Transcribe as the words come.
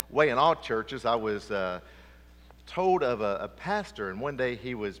way in all churches. I was told of a pastor, and one day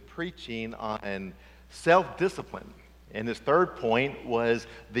he was preaching on self-discipline. And his third point was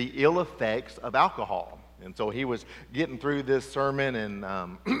the ill effects of alcohol. And so he was getting through this sermon,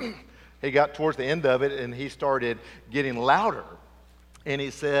 and he got towards the end of it, and he started getting louder. And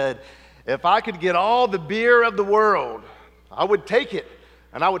he said, if I could get all the beer of the world, I would take it.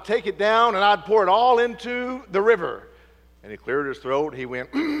 And I would take it down, and I'd pour it all into the river. And he cleared his throat. He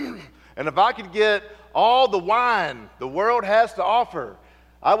went, and if I could get all the wine the world has to offer,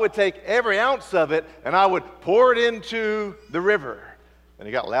 I would take every ounce of it, and I would pour it into the river. And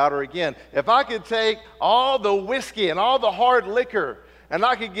he got louder again. If I could take all the whiskey and all the hard liquor, and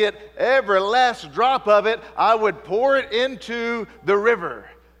I could get every last drop of it, I would pour it into the river.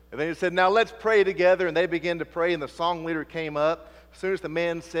 And then he said, now let's pray together. And they began to pray, and the song leader came up. As soon as the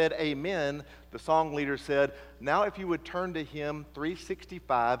man said amen, the song leader said, now if you would turn to hymn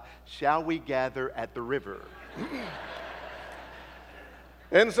 365, Shall We Gather at the River?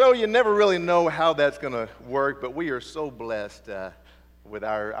 And so you never really know how that's going to work, but we are so blessed with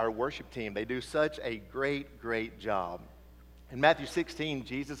our worship team. They do such a great, great job. In Matthew 16,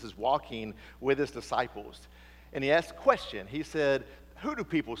 Jesus is walking with his disciples, and he asked a question. He said, who do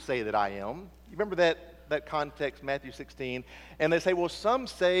people say that I am? You remember that context, Matthew 16? And they say, well, some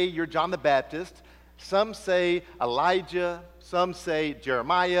say you're John the Baptist, some say Elijah, some say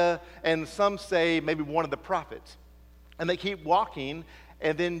Jeremiah, and some say maybe one of the prophets. And they keep walking,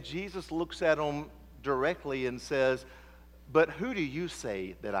 and then Jesus looks at them directly and says, but who do you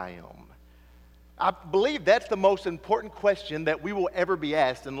say that I am? I believe that's the most important question that we will ever be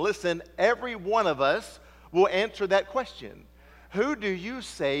asked. And listen, every one of us will answer that question. Who do you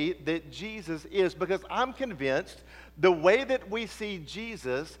say that Jesus is? Because I'm convinced the way that we see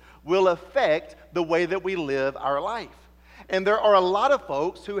Jesus will affect the way that we live our life. And there are a lot of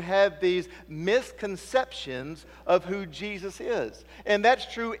folks who have these misconceptions of who Jesus is. And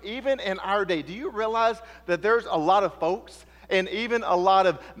that's true even in our day. Do you realize that there's a lot of folks and even a lot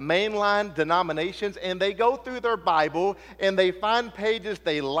of mainline denominations, and they go through their Bible and they find pages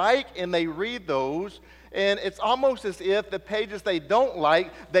they like and they read those, and it's almost as if the pages they don't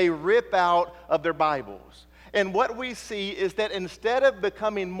like, they rip out of their Bibles. And what we see is that instead of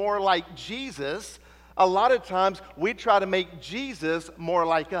becoming more like Jesus, a lot of times we try to make Jesus more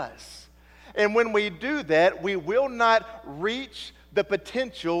like us. And when we do that, we will not reach the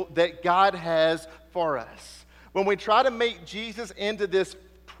potential that God has for us. When we try to make Jesus into this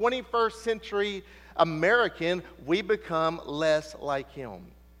 21st century American, we become less like him.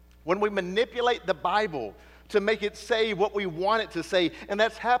 When we manipulate the Bible to make it say what we want it to say, and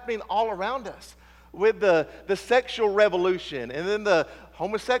that's happening all around us with the sexual revolution, and then the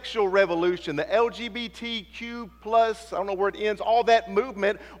homosexual revolution, the LGBTQ plus, I don't know where it ends, all that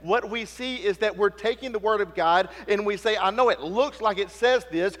movement, what we see is that we're taking the Word of God and we say, I know it looks like it says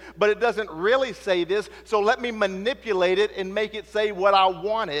this, but it doesn't really say this, so let me manipulate it and make it say what I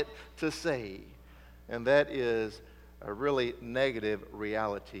want it to say. And that is a really negative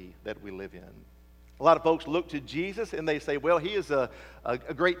reality that we live in. A lot of folks look to Jesus and they say, well, he is a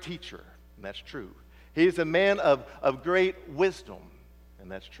great teacher, and that's true. He is a man of great wisdom, and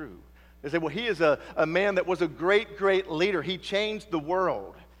that's true. They say, well, he is a man that was a great, great leader. He changed the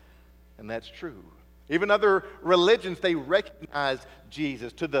world, and that's true. Even other religions, they recognize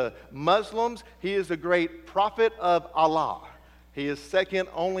Jesus. To the Muslims, he is a great prophet of Allah. He is second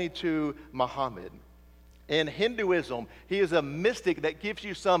only to Muhammad. In Hinduism, he is a mystic that gives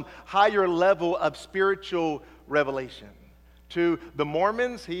you some higher level of spiritual revelation. To the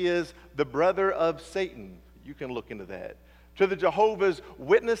Mormons, he is the brother of Satan. You can look into that. To the Jehovah's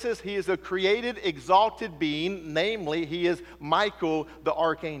Witnesses, he is a created, exalted being. Namely, he is Michael the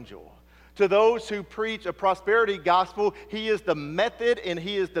Archangel. To those who preach a prosperity gospel, he is the method and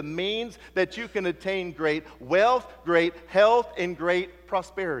he is the means that you can attain great wealth, great health, and great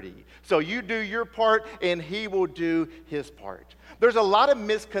prosperity. So you do your part and he will do his part. There's a lot of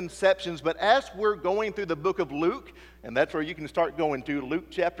misconceptions, but as we're going through the book of Luke, and that's where you can start going to, Luke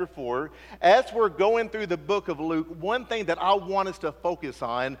chapter 4. As we're going through the book of Luke, one thing that I want us to focus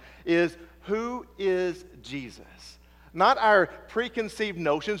on is who is Jesus? Not our preconceived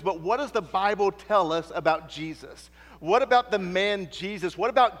notions, but what does the Bible tell us about Jesus? What about the man Jesus? What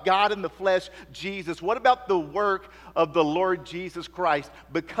about God in the flesh, Jesus? What about the work of the Lord Jesus Christ?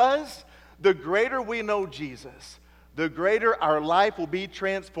 Because the greater we know Jesus, the greater our life will be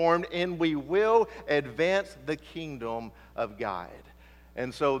transformed and we will advance the kingdom of God.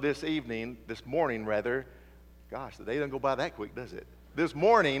 And so this morning, gosh, the day doesn't go by that quick, does it? This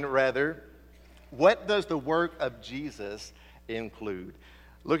morning, what does the work of Jesus include?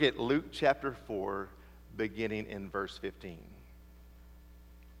 Look at Luke chapter 4, beginning in verse 15.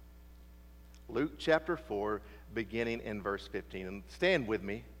 Luke chapter 4, beginning in verse 15. And stand with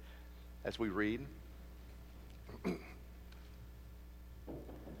me as we read.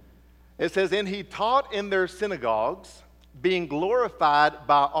 It says, "And he taught in their synagogues, being glorified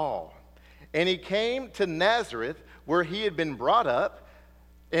by all. And he came to Nazareth, where he had been brought up,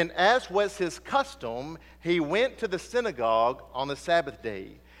 and as was his custom, he went to the synagogue on the Sabbath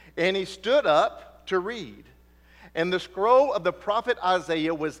day. And he stood up to read. And the scroll of the prophet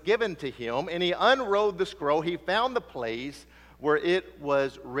Isaiah was given to him, and he unrolled the scroll. He found the place where it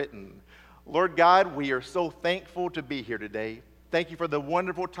was written." Lord God, we are so thankful to be here today. Thank you for the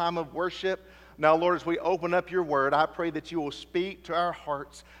wonderful time of worship. Now, Lord, as we open up your word, I pray that you will speak to our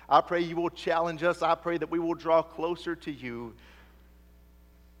hearts. I pray you will challenge us. I pray that we will draw closer to you.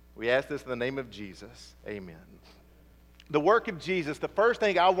 We ask this in the name of Jesus. Amen. The work of Jesus, the first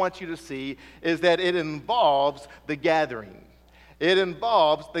thing I want you to see is that it involves the gathering. It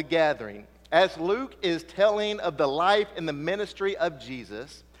involves the gathering. As Luke is telling of the life and the ministry of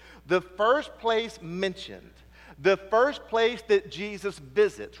Jesus, the first place mentioned, the first place that Jesus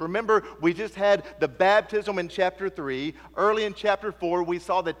visits. Remember, we just had the baptism in chapter 3. Early in chapter 4, we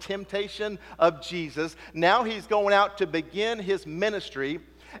saw the temptation of Jesus. Now he's going out to begin his ministry.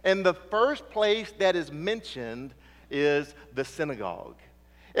 And the first place that is mentioned is the synagogue.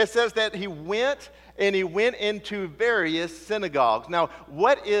 It says that he went into various synagogues. Now,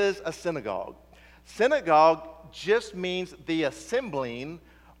 what is a synagogue? Synagogue just means the assembling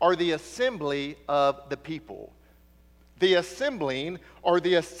or the assembly of the people. The assembling or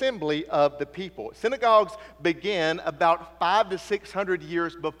the assembly of the people. Synagogues began about 500 to 600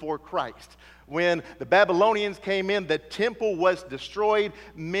 years before Christ. When the Babylonians came in, the temple was destroyed.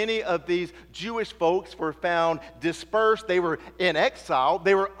 Many of these Jewish folks were found dispersed. They were in exile.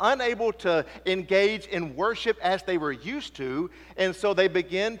 They were unable to engage in worship as they were used to, and so they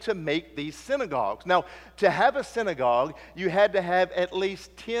began to make these synagogues. Now, to have a synagogue, you had to have at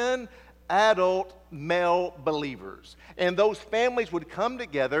least 10 adult male believers. And those families would come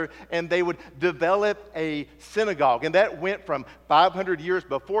together and they would develop a synagogue. And that went from 500 years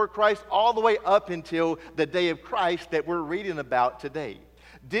before Christ all the way up until the day of Christ that we're reading about today.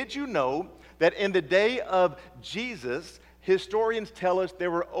 Did you know that in the day of Jesus, historians tell us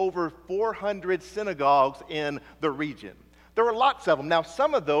there were over 400 synagogues in the region? There were lots of them. Now,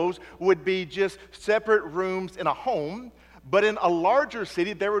 some of those would be just separate rooms in a home. But in a larger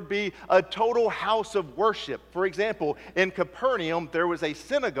city, there would be a total house of worship. For example, in Capernaum, there was a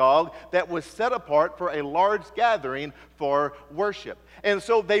synagogue that was set apart for a large gathering for worship. And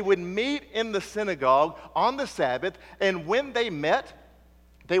so they would meet in the synagogue on the Sabbath, and when they met,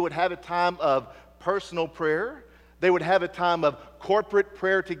 they would have a time of personal prayer. They would have a time of corporate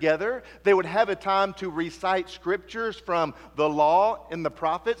prayer together. They would have a time to recite scriptures from the law and the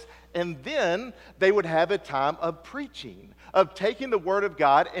prophets. And then they would have a time of preaching, of taking the word of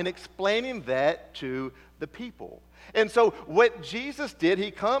God and explaining that to the people. And so what Jesus did, he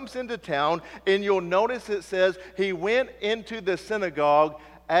comes into town, and you'll notice it says he went into the synagogue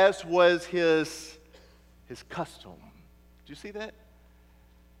as was his custom. Did you see that?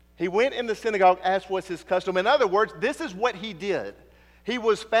 He went in the synagogue as was his custom. In other words, this is what he did. He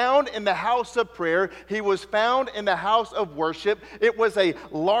was found in the house of prayer. He was found in the house of worship. It was a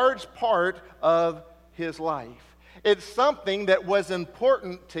large part of his life. It's something that was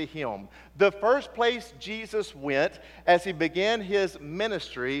important to him. The first place Jesus went as he began his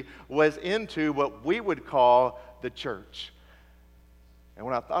ministry was into what we would call the church. And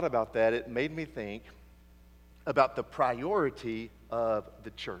when I thought about that, it made me think about the priority of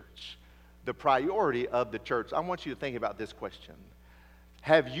the church. The priority of the church. I want you to think about this question.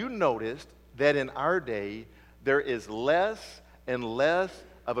 Have you noticed that in our day, there is less and less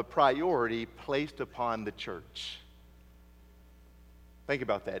of a priority placed upon the church? Think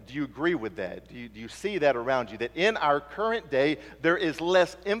about that. Do you agree with that? Do you see that around you? That in our current day, there is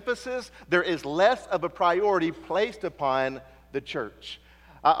less emphasis, there is less of a priority placed upon the church.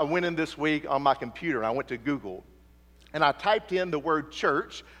 I went in this week on my computer, I went to Google, and I typed in the word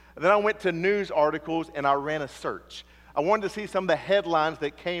church, and then I went to news articles and I ran a search. I wanted to see some of the headlines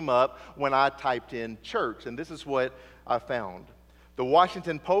that came up when I typed in church, and this is what I found. The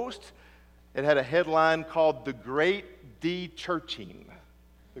Washington Post, it had a headline called The Great De-Churching.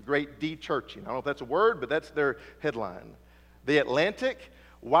 The Great De-Churching. I don't know if that's a word, but that's their headline. The Atlantic,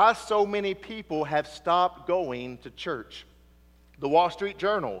 Why So Many People Have Stopped Going to Church. The Wall Street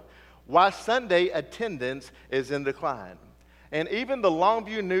Journal, Why Sunday Attendance is in Decline. And even the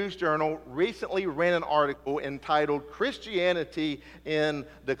Longview News Journal recently ran an article entitled Christianity in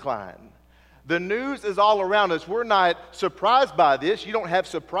Decline. The news is all around us. We're not surprised by this. You don't have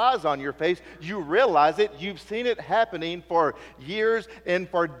surprise on your face. You realize it. You've seen it happening for years and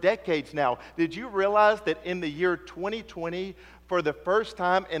for decades now. Did you realize that in the year 2020, for the first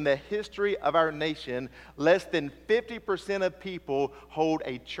time in the history of our nation, less than 50% of people hold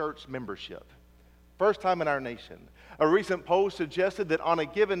a church membership? First time in our nation. A recent poll suggested that on a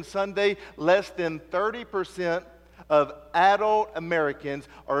given Sunday, less than 30% of adult Americans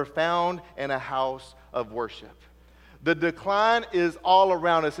are found in a house of worship. The decline is all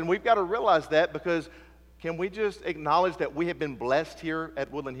around us, and we've got to realize that, because can we just acknowledge that we have been blessed here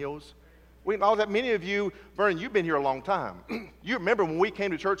at Woodland Hills? We acknowledge that. Many of you, Vernon, you've been here a long time. You remember when we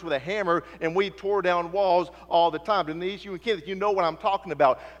came to church with a hammer and we tore down walls all the time. Denise, you and Kenneth, you know what I'm talking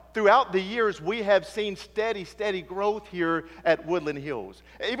about. Throughout the years, we have seen steady growth here at Woodland Hills.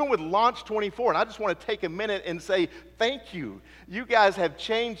 Even with Launch 24, and I just want to take a minute and say thank you. You guys have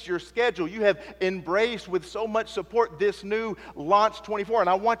changed your schedule. You have embraced with so much support this new Launch 24, and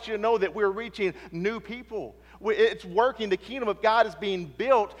I want you to know that we're reaching new people. It's working. The kingdom of God is being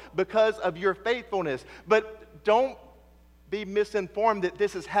built because of your faithfulness. But don't be misinformed that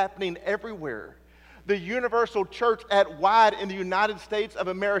this is happening everywhere. The universal church at wide in the United States of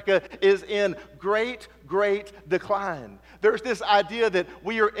America is in great decline. There's this idea that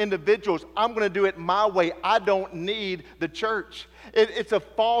we are individuals. I'm going to do it my way. I don't need the church. It's a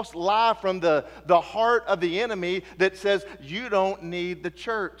false lie from the heart of the enemy that says you don't need the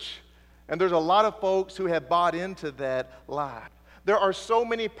church. And there's a lot of folks who have bought into that lie. There are so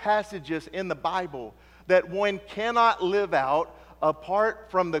many passages in the Bible that one cannot live out apart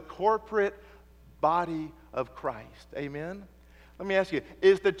from the corporate body of Christ. Amen? Let me ask you,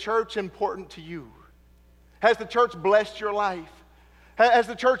 is the church important to you? Has the church blessed your life? Has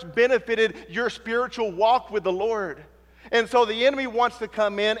the church benefited your spiritual walk with the Lord? And so the enemy wants to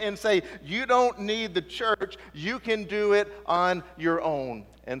come in and say, you don't need the church, you can do it on your own.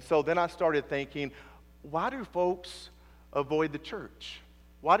 And so then I started thinking, why do folks avoid the church?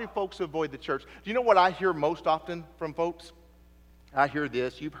 Why do folks avoid the church? Do you know what I hear most often from folks? I hear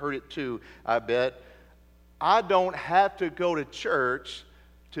this, you've heard it too, I bet. I don't have to go to church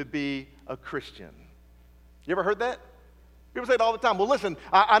to be a Christian. You ever heard that? People say it all the time. Well, listen,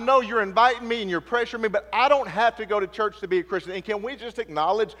 I know you're inviting me and you're pressuring me, but I don't have to go to church to be a Christian. And can we just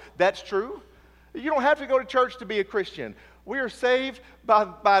acknowledge that's true? You don't have to go to church to be a Christian. We are saved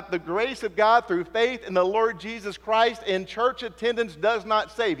by the grace of God through faith in the Lord Jesus Christ, and church attendance does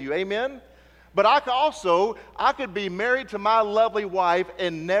not save you. Amen? But I could be married to my lovely wife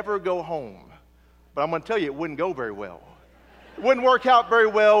and never go home. But I'm going to tell you, it wouldn't go very well. It wouldn't work out very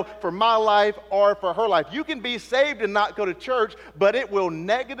well for my life or for her life. You can be saved and not go to church, but it will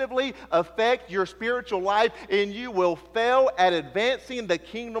negatively affect your spiritual life, and you will fail at advancing the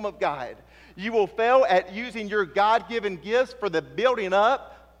kingdom of God. You will fail at using your God-given gifts for the building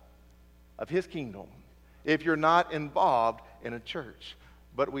up of His kingdom if you're not involved in a church.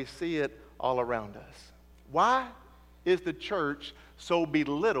 But we see it all around us. Why is the church so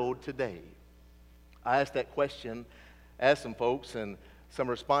belittled today? I asked that question, asked some folks, and some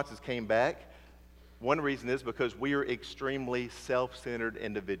responses came back. One reason is because we are extremely self-centered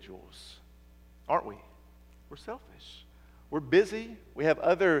individuals, aren't we? We're selfish. We're busy. We have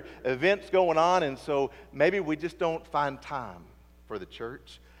other events going on, and so maybe we just don't find time for the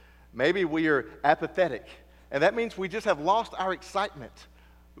church. Maybe we are apathetic, and that means we just have lost our excitement.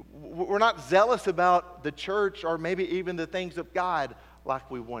 We're not zealous about the church or maybe even the things of God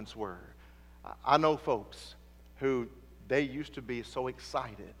like we once were. I know folks who they used to be so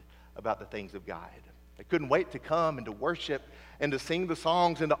excited about the things of God. They couldn't wait to come and to worship and to sing the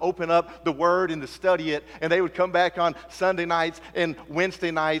songs and to open up the Word and to study it. And they would come back on Sunday nights and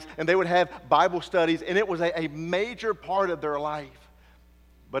Wednesday nights, and they would have Bible studies, and it was a major part of their life.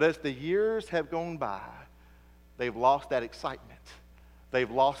 But as the years have gone by, they've lost that excitement. They've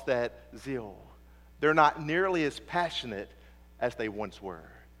lost that zeal. They're not nearly as passionate as they once were.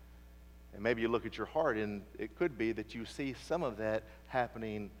 And maybe you look at your heart, and it could be that you see some of that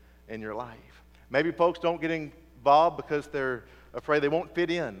happening in your life. Maybe folks don't get involved because they're afraid they won't fit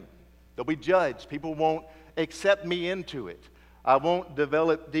in. They'll be judged. People won't accept me into it. I won't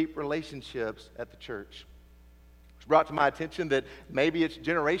develop deep relationships at the church. It's brought to my attention that maybe it's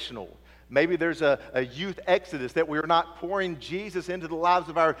generational. Maybe there's a youth exodus, that we're not pouring Jesus into the lives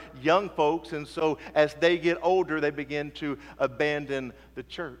of our young folks, and so as they get older, they begin to abandon the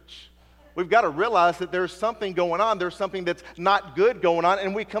church. We've got to realize that there's something going on. There's something that's not good going on,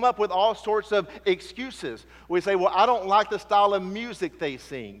 and we come up with all sorts of excuses. We say, well, I don't like the style of music they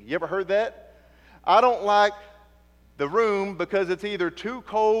sing. You ever heard that? I don't like the room because it's either too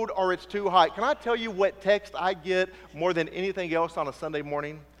cold or it's too hot. Can I tell you what text I get more than anything else on a Sunday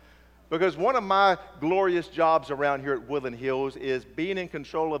morning? Because one of my glorious jobs around here at Woodland Hills is being in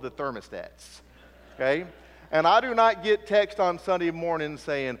control of the thermostats, okay? And I do not get text on Sunday morning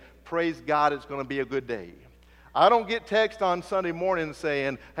saying, praise God, it's going to be a good day. I don't get text on Sunday morning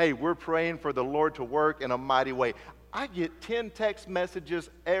saying, hey, we're praying for the Lord to work in a mighty way. I get 10 text messages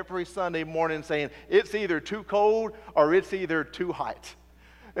every Sunday morning saying it's either too cold or it's either too hot.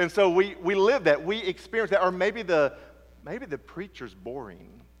 And so we live that. We experience that. Or maybe the preacher's boring.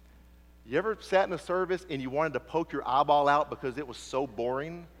 You ever sat in a service and you wanted to poke your eyeball out because it was so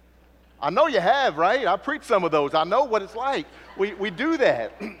boring? I know you have, right? I preached some of those. I know what it's like. We do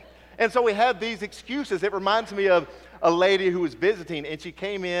that. And so we have these excuses. It reminds me of a lady who was visiting, and she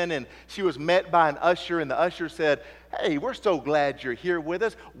came in and she was met by an usher, and the usher said, hey, we're so glad you're here with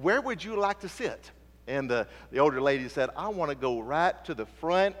us. Where would you like to sit? And the older lady said, I want to go right to the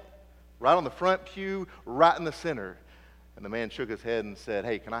front, right on the front pew, right in the center. And the man shook his head and said,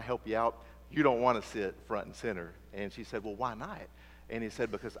 hey, can I help you out? You don't want to sit front and center. And she said, well, why not? And he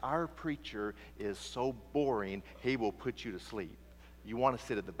said, because our preacher is so boring, he will put you to sleep. You want to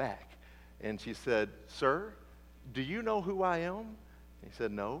sit at the back. And she said, sir, do you know who I am? He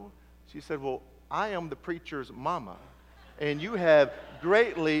said, no. She said, well, I am the preacher's mama, and you have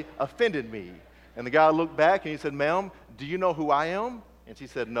greatly offended me. And the guy looked back and he said, ma'am, do you know who I am? And she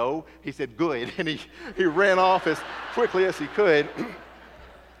said, no. He said, good. And he ran off as quickly as he could.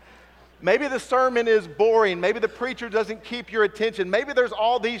 Maybe the sermon is boring. Maybe the preacher doesn't keep your attention. Maybe there's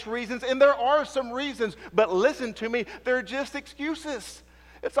all these reasons, and there are some reasons, but listen to me, they're just excuses.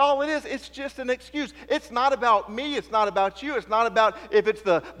 It's all it is. It's just an excuse. It's not about me. It's not about you. It's not about if it's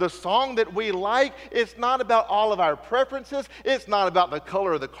the song that we like. It's not about all of our preferences. It's not about the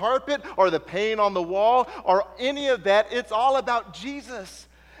color of the carpet or the paint on the wall or any of that. It's all about Jesus.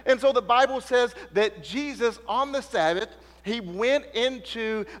 And so the Bible says that Jesus on the Sabbath, he went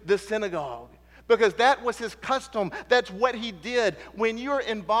into the synagogue because that was his custom. That's what he did. When you're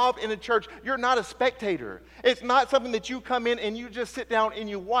involved in a church, you're not a spectator. It's not something that you come in and you just sit down and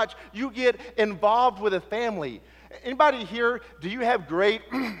you watch. You get involved with a family. Anybody here, do you have great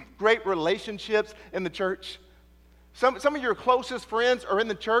relationships in the church? Some of your closest friends are in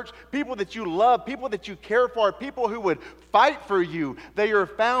the church, people that you love, people that you care for, people who would fight for you. They are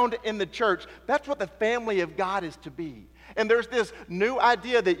found in the church. That's what the family of God is to be. And there's this new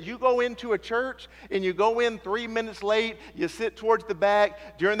idea that you go into a church and you go in 3 minutes late, you sit towards the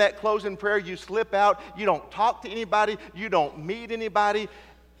back. During that closing prayer, you slip out. You don't talk to anybody. You don't meet anybody.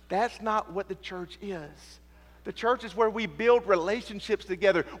 That's not what the church is. The church is where we build relationships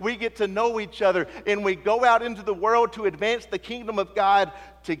together. We get to know each other, and we go out into the world to advance the kingdom of God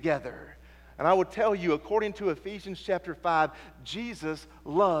together. And I will tell you, according to Ephesians chapter 5, Jesus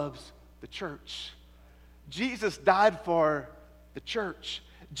loves the church. Jesus died for the church.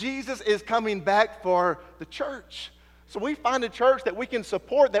 Jesus is coming back for the church. So we find a church that we can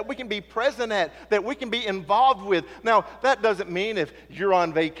support, that we can be present at, that we can be involved with. Now, that doesn't mean if you're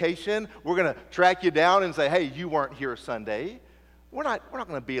on vacation, we're going to track you down and say, hey, you weren't here Sunday. We're not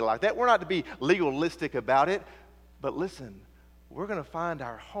going to be like that. We're not to be legalistic about it. But listen, we're going to find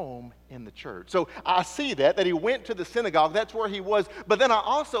our home in the church. So I see that he went to the synagogue. That's where he was. But then I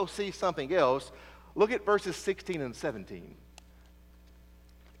also see something else. Look at verses 16 and 17.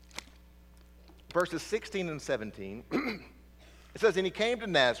 Verses 16 and 17. It says, and he came to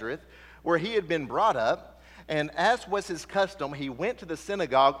Nazareth, where he had been brought up, and as was his custom, he went to the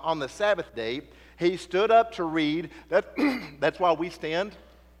synagogue on the Sabbath day. He stood up to read. That's why we stand.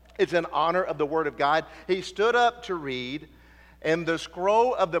 It's in honor of the word of God. He stood up to read, and the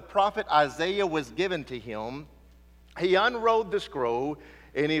scroll of the prophet Isaiah was given to him. He unrolled the scroll,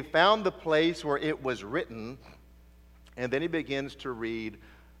 and he found the place where it was written, and then he begins to read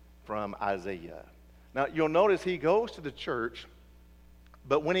from Isaiah. Now, you'll notice he goes to the church,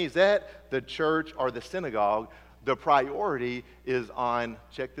 but when he's at the church or the synagogue, the priority is on,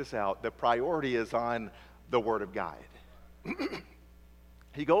 check this out, the priority is on the Word of God.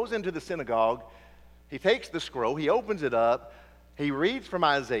 He goes into the synagogue, he takes the scroll, he opens it up, he reads from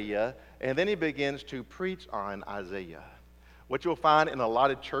Isaiah, and then he begins to preach on Isaiah. What you'll find in a lot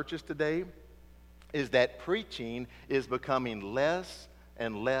of churches today is that preaching is becoming less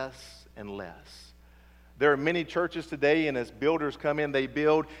and less and less. There are many churches today, and as builders come in, they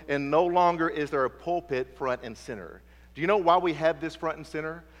build, and no longer is there a pulpit front and center. Do you know why we have this front and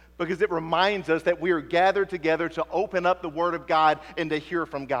center? Because it reminds us that we are gathered together to open up the Word of God and to hear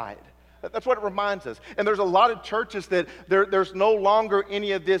from God. That's what it reminds us. And there's a lot of churches that there's no longer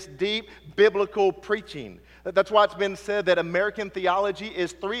any of this deep biblical preaching. That's why it's been said that American theology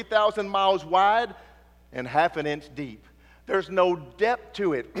is 3,000 miles wide and half an inch deep. There's no depth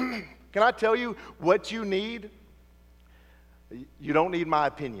to it. Can I tell you what you need? You don't need my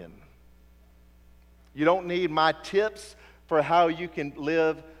opinion. You don't need my tips for how you can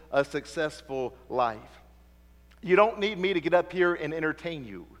live a successful life. You don't need me to get up here and entertain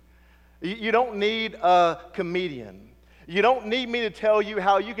you. You don't need a comedian. You don't need me to tell you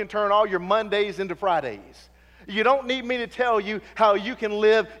how you can turn all your Mondays into Fridays. You don't need me to tell you how you can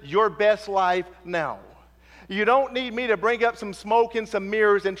live your best life now. You don't need me to bring up some smoke and some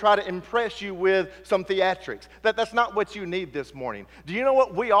mirrors and try to impress you with some theatrics. That's not what you need this morning. Do you know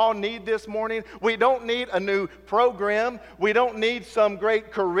what we all need this morning? We don't need a new program. We don't need some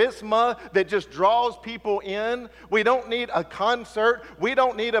great charisma that just draws people in. We don't need a concert. We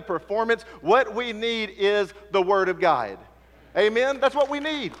don't need a performance. What we need is the Word of God. Amen? That's what we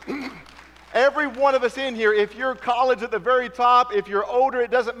need. Every one of us in here, if you're college at the very top, if you're older,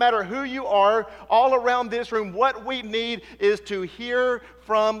 it doesn't matter who you are, all around this room, what we need is to hear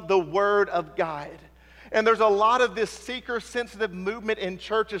from the Word of God. And there's a lot of this seeker-sensitive movement in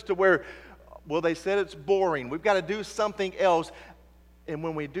churches to where, well, they said it's boring. We've got to do something else. And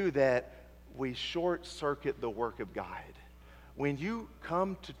when we do that, we short-circuit the work of God. When you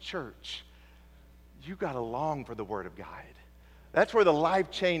come to church, you got to long for the Word of God. That's where the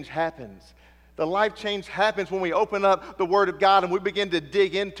life change happens. The life change happens when we open up the Word of God and we begin to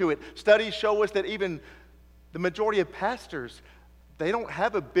dig into it. Studies show us that even the majority of pastors, they don't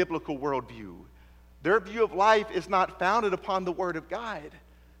have a biblical worldview. Their view of life is not founded upon the Word of God.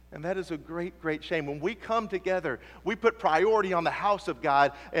 And that is a great, great shame. When we come together, we put priority on the house of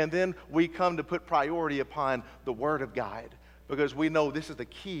God, and then we come to put priority upon the Word of God, because we know this is the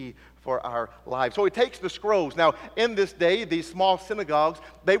key for our lives. So he takes the scrolls. Now, in this day, these small synagogues,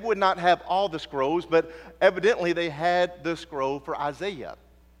 they would not have all the scrolls, but evidently they had the scroll for Isaiah.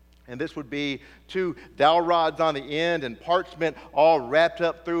 And this would be 2 dowel rods on the end and parchment all wrapped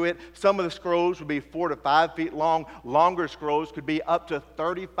up through it. Some of the scrolls would be 4 to 5 feet long. Longer scrolls could be up to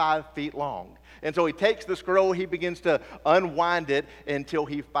 35 feet long. And so he takes the scroll, he begins to unwind it until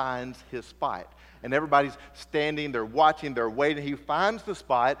he finds his spot. And everybody's standing, they're watching, they're waiting. He finds the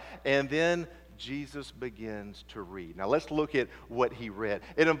spot, and then Jesus begins to read. Now let's look at what he read.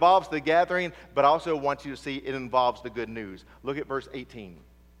 It involves the gathering, but I also want you to see it involves the good news. Look at verse 18.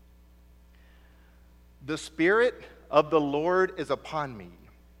 The Spirit of the Lord is upon me,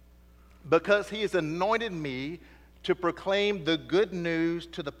 because he has anointed me to proclaim the good news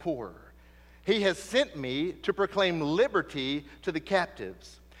to the poor. He has sent me to proclaim liberty to the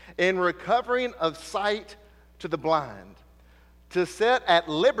captives, and recovering of sight to the blind, to set at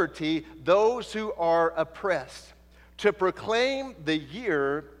liberty those who are oppressed, to proclaim the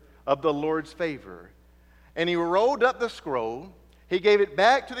year of the Lord's favor. And he rolled up the scroll, he gave it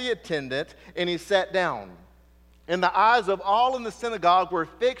back to the attendant, and he sat down. And the eyes of all in the synagogue were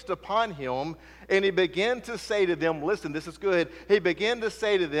fixed upon him, and he began to say to them, listen, this is good. He began to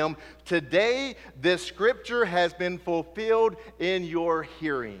say to them, today this scripture has been fulfilled in your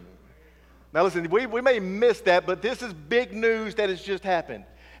hearing. Now listen, we may miss that, but this is big news that has just happened.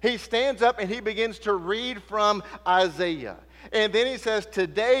 He stands up and he begins to read from Isaiah. And then he says,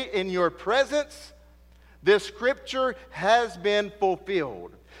 today in your presence, this scripture has been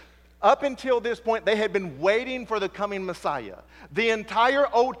fulfilled. Up until this point, they had been waiting for the coming Messiah. The entire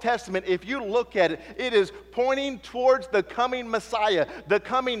Old Testament, if you look at it, it is pointing towards the coming Messiah, the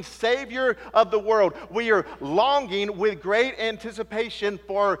coming Savior of the world. We are longing with great anticipation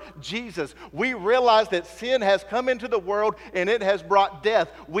for Jesus. We realize that sin has come into the world and it has brought death.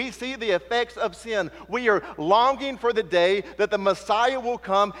 We see the effects of sin. We are longing for the day that the Messiah will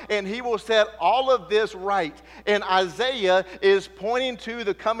come and he will set all of this right. And Isaiah is pointing to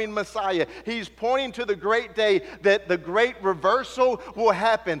the coming Messiah. He's pointing to the great day that the great reversal will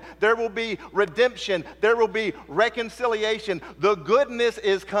happen. There will be redemption. There will be reconciliation. The goodness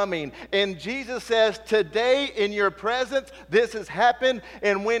is coming. And Jesus says, today in your presence, this has happened.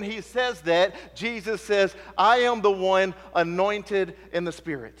 And when he says that, Jesus says, I am the one anointed in the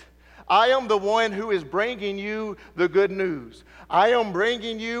Spirit. I am the one who is bringing you the good news. I am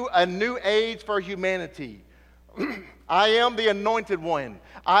bringing you a new age for humanity. I am the anointed one.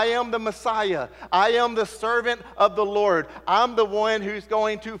 I am the Messiah. I am the servant of the Lord. I'm the one who's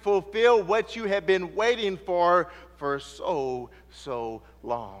going to fulfill what you have been waiting for so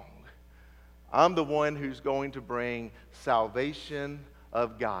long. I'm the one who's going to bring salvation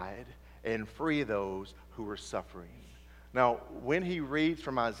of God and free those who are suffering. Now, when he reads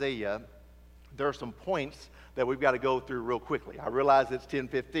from Isaiah, there are some points that we've got to go through real quickly. I realize it's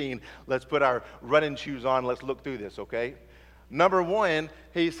 10:15. Let's put our running shoes on. Let's look through this, okay? Number one,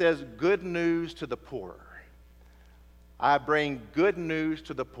 he says, good news to the poor. I bring good news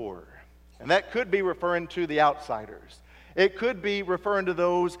to the poor. And that could be referring to the outsiders. It could be referring to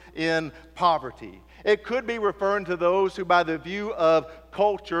those in poverty. It could be referring to those who, by the view of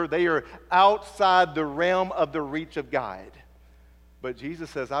culture, they are outside the realm of the reach of God. But Jesus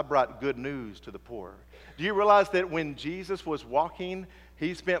says, I brought good news to the poor. Do you realize that when Jesus was walking,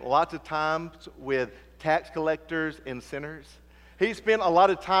 he spent lots of time with tax collectors and sinners? He spent a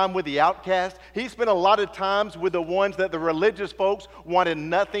lot of time with the outcast. He spent a lot of times with the ones that the religious folks wanted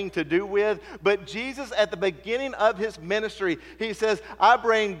nothing to do with. But Jesus, at the beginning of his ministry, he says, I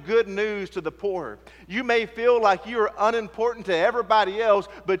bring good news to the poor. You may feel like you are unimportant to everybody else,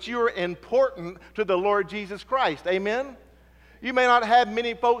 but you are important to the Lord Jesus Christ. Amen? You may not have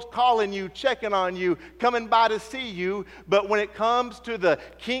many folks calling you, checking on you, coming by to see you, but when it comes to the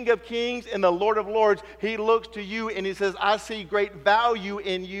King of Kings and the Lord of Lords, he looks to you and he says, I see great value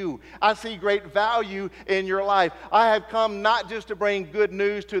in you. I see great value in your life. I have come not just to bring good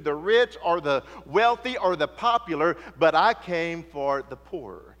news to the rich or the wealthy or the popular, but I came for the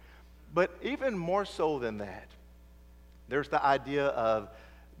poor. But even more so than that, there's the idea of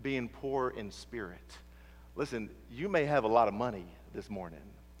being poor in spirit. Listen, you may have a lot of money this morning.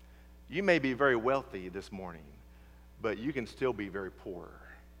 You may be very wealthy this morning, but you can still be very poor.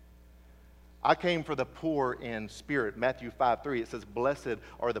 I came for the poor in spirit. Matthew 5:3, it says, blessed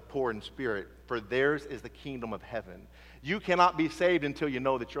are the poor in spirit, for theirs is the kingdom of heaven. You cannot be saved until you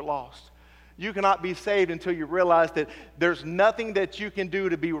know that you're lost. You cannot be saved until you realize that there's nothing that you can do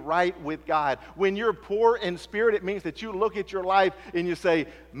to be right with God. When you're poor in spirit, it means that you look at your life and you say,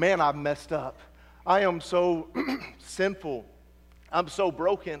 man, I've messed up. I am so sinful. I'm so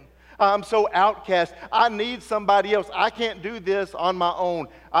broken. I'm so outcast. I need somebody else. I can't do this on my own.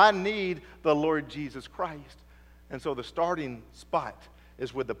 I need the Lord Jesus Christ. And so the starting spot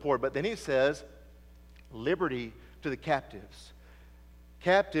is with the poor. But then he says, liberty to the captives.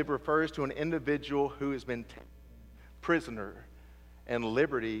 Captive refers to an individual who has been taken prisoner, and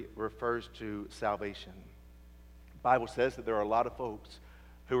liberty refers to salvation. The Bible says that there are a lot of folks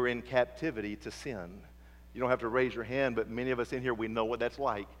who are in captivity to sin. You don't have to raise your hand, but many of us in here, we know what that's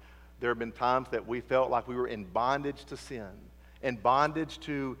like. There have been times that we felt like we were in bondage to sin, in bondage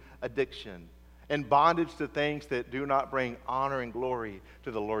to addiction, in bondage to things that do not bring honor and glory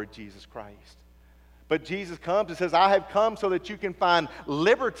to the Lord Jesus Christ. But Jesus comes and says, I have come so that you can find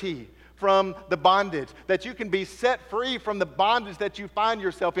liberty from the bondage, that you can be set free from the bondage that you find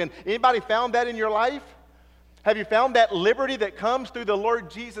yourself in. Anybody found that in your life? Have you found that liberty that comes through the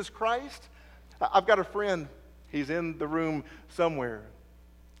Lord Jesus Christ? I've got a friend. He's in the room somewhere.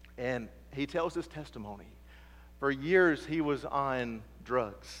 And he tells his testimony. For years, he was on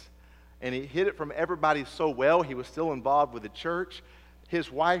drugs. And he hid it from everybody so well. He was still involved with the church.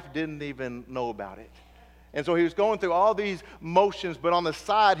 His wife didn't even know about it. And so he was going through all these motions, but on the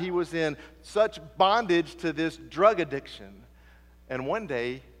side, he was in such bondage to this drug addiction. And one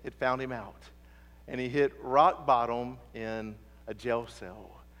day, it found him out. And he hit rock bottom in a jail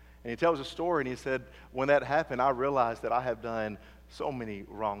cell. And he tells a story, and he said, when that happened, I realized that I have done so many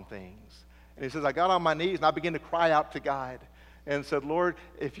wrong things. And he says, I got on my knees, and I began to cry out to God and said, Lord,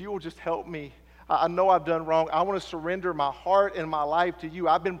 if you will just help me. I know I've done wrong. I want to surrender my heart and my life to you.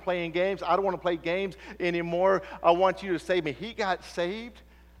 I've been playing games. I don't want to play games anymore. I want you to save me. He got saved,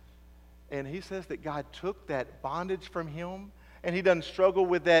 and he says that God took that bondage from him, and he doesn't struggle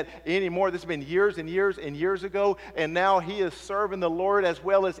with that anymore. This has been years and years and years ago, and now he is serving the Lord as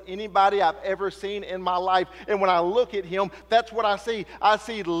well as anybody I've ever seen in my life. And when I look at him, that's what I see. I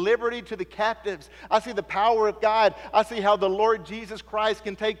see liberty to the captives. I see the power of God. I see how the Lord Jesus Christ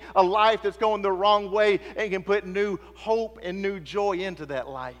can take a life that's going the wrong way and can put new hope and new joy into that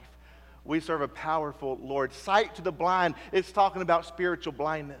life. We serve a powerful Lord. Sight to the blind, it's talking about spiritual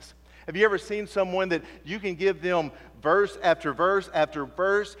blindness. Have you ever seen someone that you can give them verse after verse after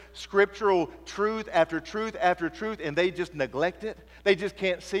verse, scriptural truth after truth after truth, and they just neglect it? They just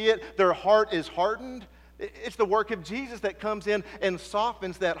can't see it. Their heart is hardened. It's the work of Jesus that comes in and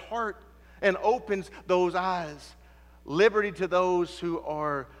softens that heart and opens those eyes. Liberty to those who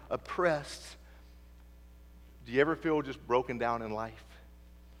are oppressed. Do you ever feel just broken down in life?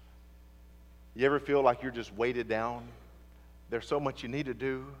 You ever feel like you're just weighted down? There's so much you need to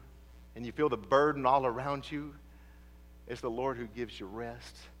do, and you feel the burden all around you. It's the Lord who gives you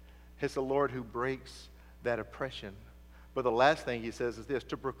rest. It's the Lord who breaks that oppression. But the last thing he says is this,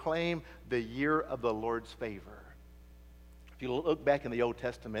 to proclaim the year of the Lord's favor. If you look back in the Old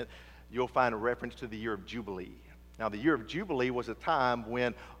Testament, you'll find a reference to the year of Jubilee. Now, the year of Jubilee was a time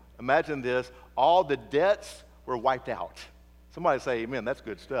when, imagine this, all the debts were wiped out. Somebody say amen, that's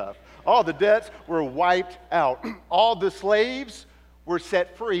good stuff. All the debts were wiped out. All the slaves were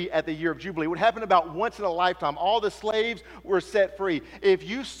set free at the year of Jubilee. It would happen about once in a lifetime. All the slaves were set free. If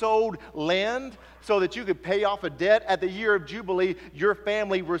you sold land so that you could pay off a debt at the year of Jubilee, your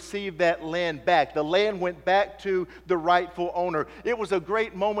family received that land back. The land went back to the rightful owner. It was a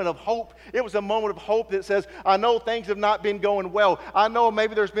great moment of hope. It was a moment of hope that says, I know things have not been going well. I know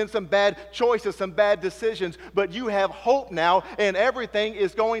maybe there's been some bad choices, some bad decisions, but you have hope now, and everything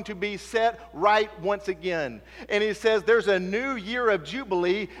is going to be set right once again. And he says there's a new year of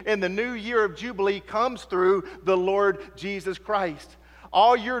Jubilee, and the new year of Jubilee comes through the Lord Jesus Christ.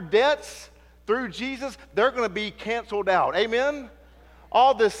 All your debts through Jesus, they're going to be canceled out. Amen?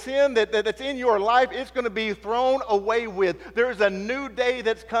 All the sin that's in your life, it's going to be thrown away with. There's a new day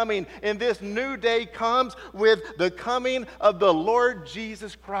that's coming, and this new day comes with the coming of the Lord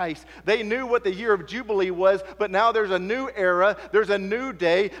Jesus Christ. They knew what the year of Jubilee was, but now there's a new era, there's a new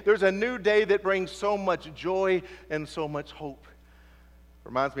day that brings so much joy and so much hope.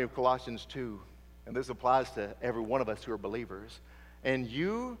 Reminds me of Colossians 2, and this applies to every one of us who are believers. And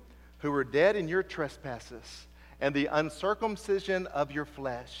you who were dead in your trespasses and the uncircumcision of your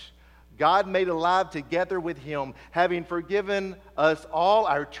flesh, God made alive together with him, having forgiven us all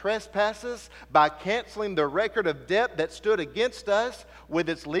our trespasses by canceling the record of debt that stood against us with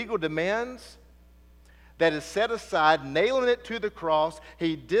its legal demands. That is set aside, nailing it to the cross.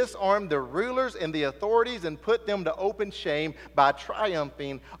 He disarmed the rulers and the authorities and put them to open shame by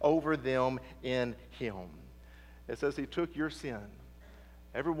triumphing over them in him. It says he took your sin,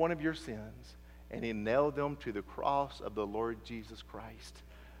 every one of your sins, and he nailed them to the cross of the Lord Jesus Christ.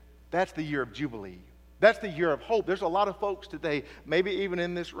 That's the year of Jubilee. That's the year of hope. There's a lot of folks today, maybe even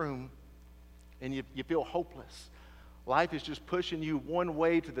in this room, and you feel hopeless. Life is just pushing you one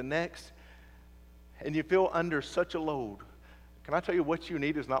way to the next, and you feel under such a load. Can I tell you, what you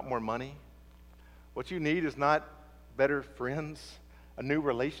need is not more money. What you need is not better friends, a new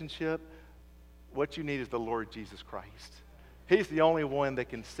relationship. What you need is the Lord Jesus Christ. He's the only one that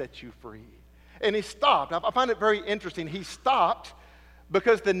can set you free. And he stopped. I find it very interesting. He stopped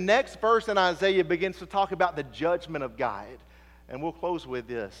because the next verse in Isaiah begins to talk about the judgment of God. And we'll close with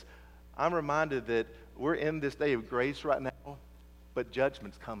this. I'm reminded that we're in this day of grace right now, but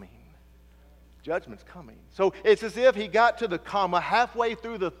judgment's coming. Judgment's coming. So it's as if he got to the comma halfway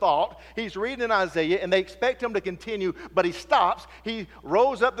through the thought. He's reading in Isaiah, and they expect him to continue, but he stops. He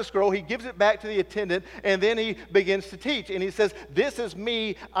rolls up the scroll. He gives it back to the attendant, and then he begins to teach. And he says, this is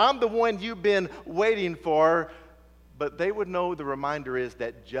me. I'm the one you've been waiting for. But they would know the reminder is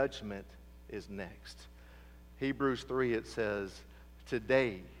that judgment is next. Hebrews 3, it says,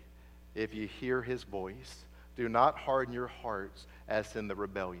 today, if you hear his voice, do not harden your hearts as in the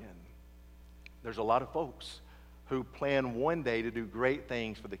rebellion. There's a lot of folks who plan one day to do great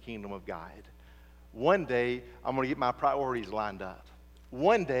things for the kingdom of God. One day, I'm going to get my priorities lined up.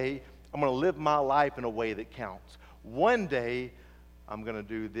 One day, I'm going to live my life in a way that counts. One day, I'm going to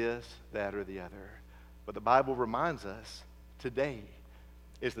do this, that, or the other. But the Bible reminds us, today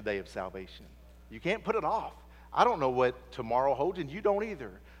is the day of salvation. You can't put it off. I don't know what tomorrow holds, and you don't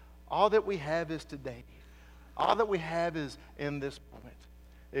either. All that we have is today. All that we have is in this moment.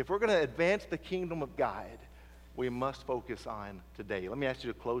 If we're going to advance the kingdom of God, we must focus on today. Let me ask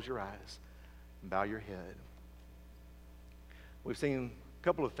you to close your eyes and bow your head. We've seen a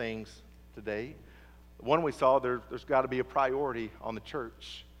couple of things today. One we saw, there's got to be a priority on the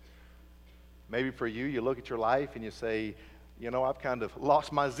church. Maybe for you, you look at your life and you say, you know, I've kind of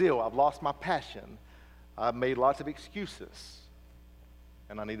lost my zeal. I've lost my passion. I've made lots of excuses,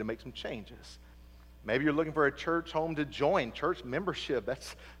 and I need to make some changes. Maybe you're looking for a church home to join, church membership.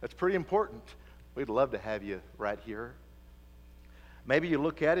 That's pretty important. We'd love to have you right here. Maybe you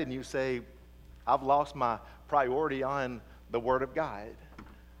look at it and you say, I've lost my priority on the Word of God.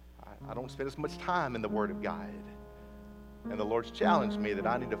 I don't spend as much time in the Word of God. And the Lord's challenged me that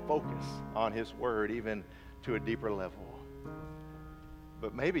I need to focus on His Word even to a deeper level.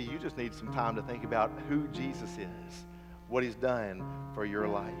 But maybe you just need some time to think about who Jesus is, what He's done for your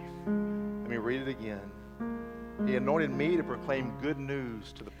life. Let me read it again. He anointed me to proclaim good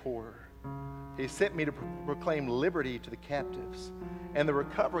news to the poor. He sent me to proclaim liberty to the captives and the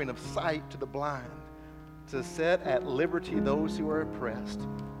recovering of sight to the blind, to set at liberty those who are oppressed,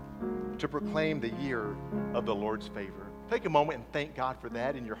 to proclaim the year of the Lord's favor. Take a moment and thank God for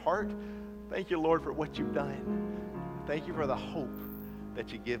that in your heart. Thank you, Lord, for what you've done. Thank you for the hope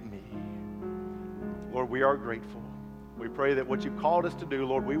that you give me. Lord, we are grateful. We pray that what you've called us to do,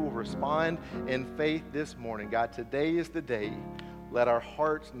 Lord, we will respond in faith this morning. God, today is the day. Let our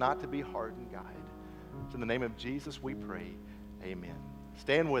hearts not to be hardened, God. So in the name of Jesus we pray. Amen.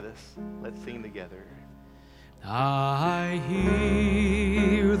 Stand with us. Let's sing together. I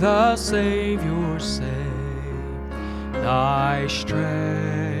hear the Savior say, thy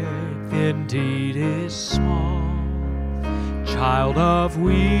strength indeed is small. Child of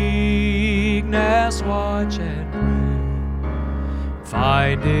weakness, watch and pray.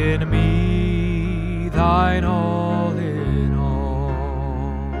 Find in me thine all in all.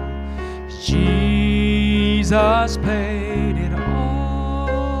 Jesus paid it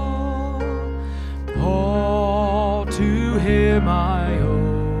all. All to him I owe.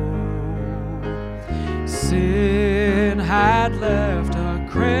 Sin had left a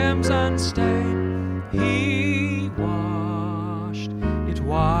crimson stain. He washed it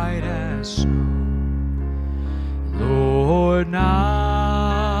white as snow. Lord,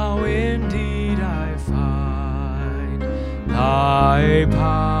 now indeed I find thy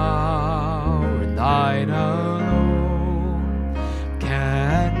power and thine alone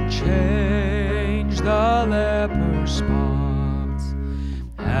can change the leper's spots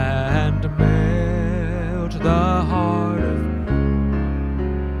and melt the heart of me.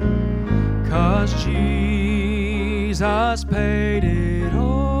 'Cause Jesus paid it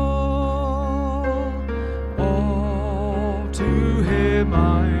all to him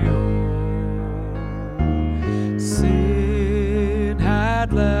I owe. Sin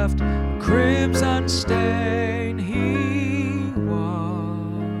had left crimson stain, he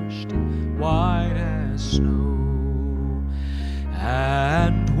washed white as snow.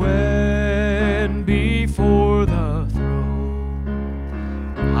 And when before the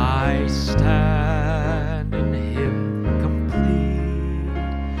throne I stand in him complete,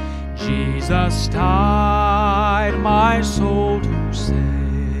 Jesus died my soul to save.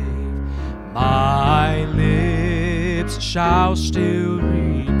 My lips shall still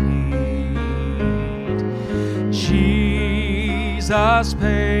repeat, Jesus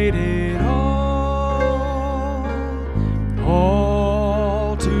paid it all.